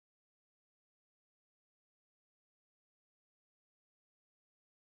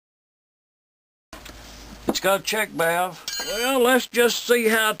got a check valve. Well, let's just see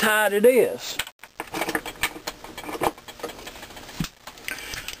how tight it is.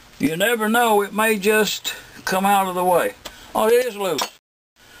 You never know, it may just come out of the way. Oh, it is loose.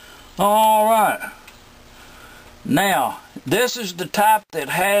 All right. Now, this is the type that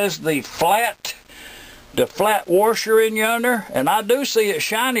has the flat washer in yonder, and I do see it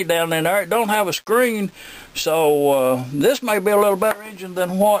shiny down in there. It don't have a screen, so this may be a little better engine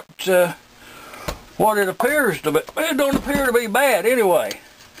than what it appears to be. It don't appear to be bad anyway.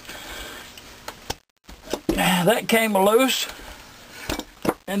 That came loose,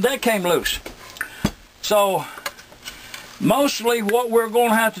 and that came loose. So mostly what we're going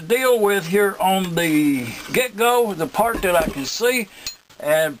to have to deal with here on the get-go, the part that I can see,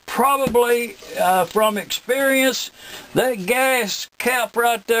 and probably from experience, that gas cap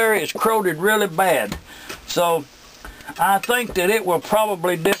right there is corroded really bad. So I think that it will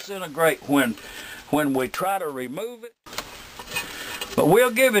probably disintegrate when we try to remove it. But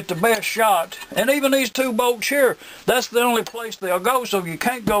we'll give it the best shot. And even these two bolts here, that's the only place they'll go, so you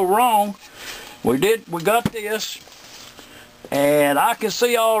can't go wrong. We got this, and I can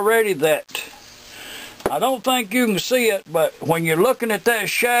see already that, I don't think you can see it, but when you're looking at that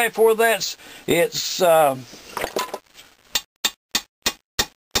shaft where it's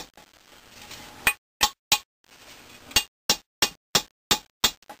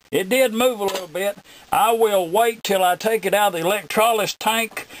it did move a little bit. I will wait till I take it out of the electrolysis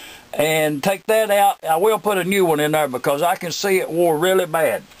tank and take that out. I will put a new one in there because I can see it wore really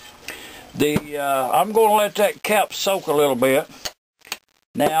bad. I'm going to let that cap soak a little bit.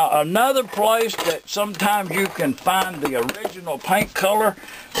 Now, another place that sometimes you can find the original paint color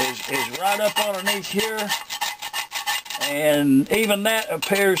is right up underneath here. And even that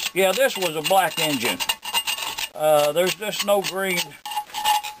appears, yeah, this was a black engine. There's just no green.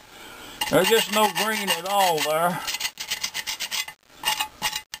 There's just no green at all there.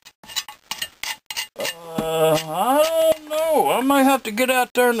 I don't know. I may have to get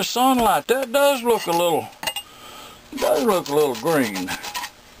out there in the sunlight. That does look a little green.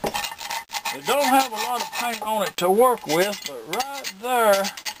 It don't have a lot of paint on it to work with, but right there,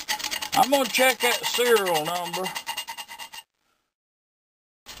 I'm going to check that serial number.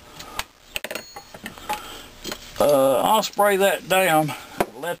 I'll spray that down,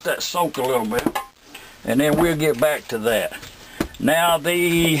 let that soak a little bit, and then we'll get back to that. Now,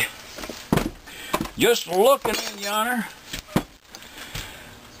 just looking in yonder,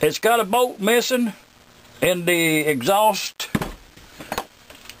 it's got a bolt missing in the exhaust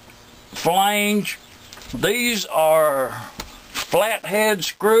flange. These are flathead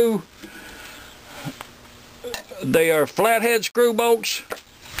screw. They are flathead screw bolts.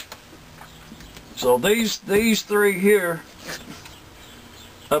 So these three here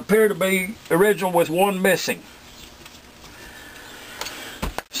appear to be original with one missing.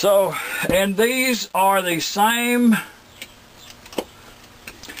 So, and these are the same.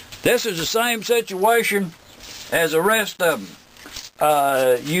 This is the same situation as the rest of them.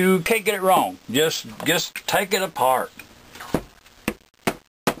 You can't get it wrong. Just take it apart.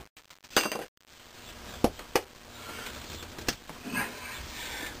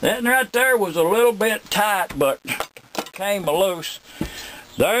 That right there was a little bit tight, but came loose.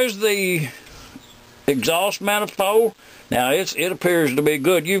 There's the exhaust manifold. Now it appears to be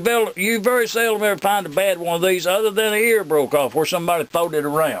good. You very seldom ever find a bad one of these, other than the ear broke off where somebody throwed it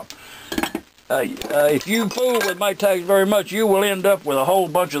around. If you fool with Maytags very much, you will end up with a whole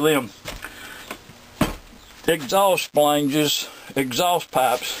bunch of them exhaust flanges, exhaust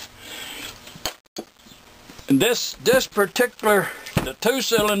pipes. And this particular, the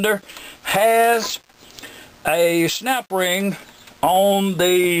 2-cylinder, has a snap ring on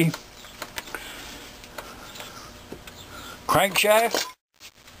the crankshaft.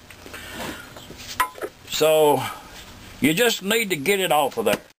 So you just need to get it off of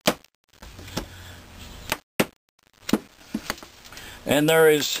there. And there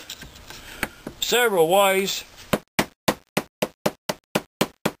is several ways,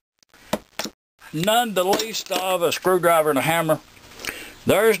 none the least of a screwdriver and a hammer.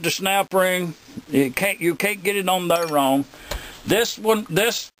 There's the snap ring. You can't get it on there wrong. This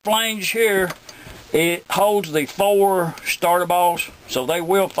flange here, it holds the 4 starter balls, so they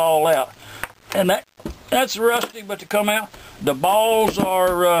will fall out. And that's rusty, but to come out, the balls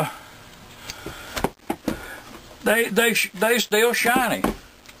are they still shiny.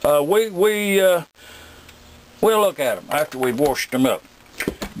 We'll look at them after we've washed them up.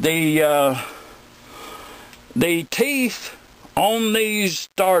 The teeth on these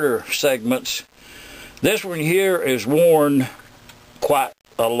starter segments, this one here is worn quite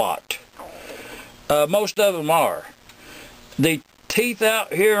a lot. Most of them are. The teeth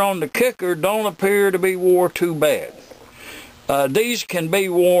out here on the kicker don't appear to be wore too bad. These can be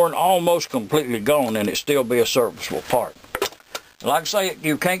worn almost completely gone and it still be a serviceable part. Like I say,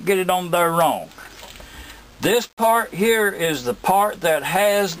 you can't get it on there wrong. This part here is the part that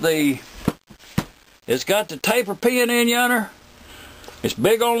has it's got the taper pin in yonder. It's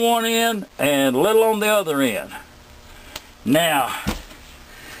big on one end and little on the other end. Now,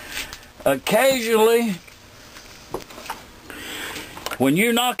 occasionally, when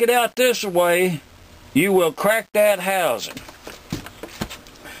you knock it out this way, you will crack that housing.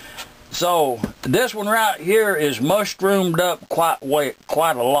 So this one right here is mushroomed up quite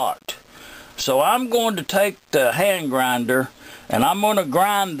a lot. So I'm going to take the hand grinder and I'm going to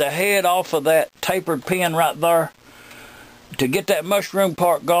grind the head off of that tapered pin right there to get that mushroom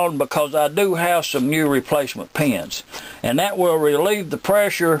part gone, because I do have some new replacement pins. And that will relieve the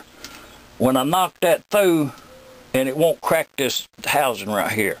pressure when I knock that through, and it won't crack this housing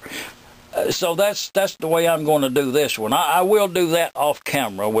right here. So that's the way I'm going to do this one. I will do that off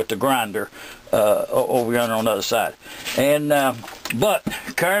camera with the grinder over yonder on the other side. And but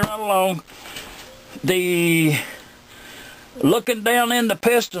carrying right along, looking down in the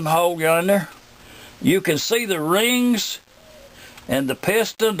piston hole yonder, you can see the rings and the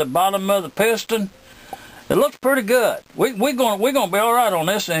piston, the bottom of the piston. It looks pretty good. We're gonna be all right on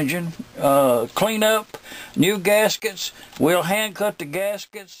this engine. Clean up, new gaskets. We'll hand cut the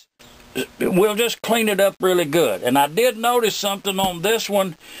gaskets. We'll just clean it up really good. And I did notice something on this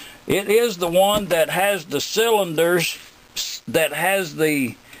one. It is the one that has the cylinders, that has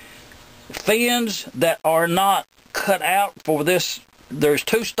the fins that are not cut out for this. There's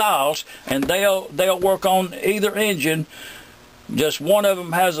two styles, and they'll work on either engine. Just one of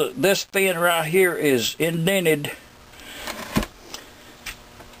them has this fin right here is indented.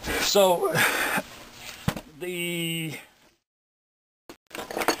 So the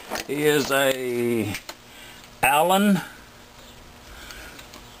is an Allen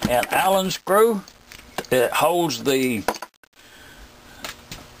screw. It holds the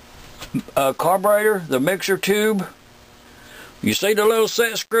carburetor, the mixer tube. You see the little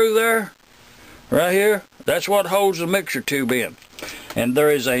set screw there? Right here? That's what holds the mixer tube in. And there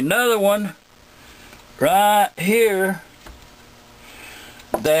is another one right here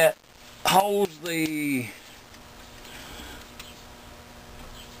that holds the...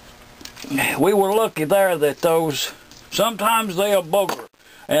 We were lucky there that those... Sometimes they'll booger.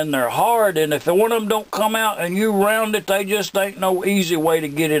 And they're hard, and if one of them don't come out and you round it, they just ain't no easy way to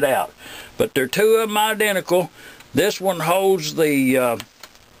get it out. But they're two of them identical. This one holds the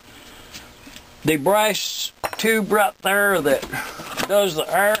brass tube right there that does the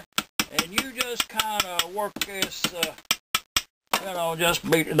air, and you just kind of work this, you know, just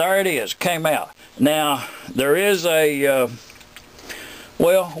beat. There it is, came out. Now there is a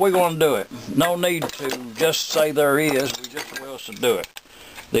well, we're going to do it. No need to just say there is. We just will to do it.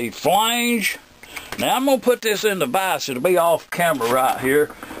 The flange. Now I'm going to put this in the vise. It'll be off camera right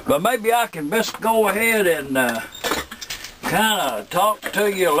here, but maybe I can just go ahead and kind of talk to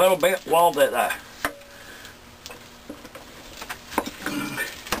you a little bit while that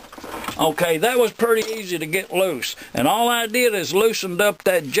okay, that was pretty easy to get loose, and all I did is loosened up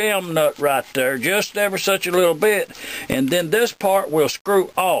that jam nut right there just ever such a little bit, and then this part will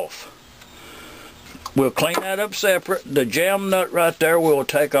screw off. We'll clean that up separate. The jam nut right there we'll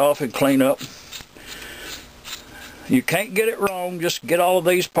take off and clean up. You can't get it wrong. Just get all of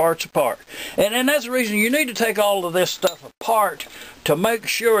these parts apart. And that's the reason you need to take all of this stuff apart to make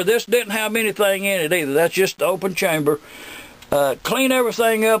sure this didn't have anything in it either. That's just the open chamber. Clean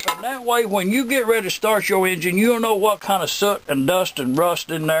everything up, and that way when you get ready to start your engine, you'll know what kind of soot and dust and rust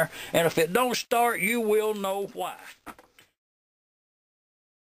in there. And if it don't start, you will know why.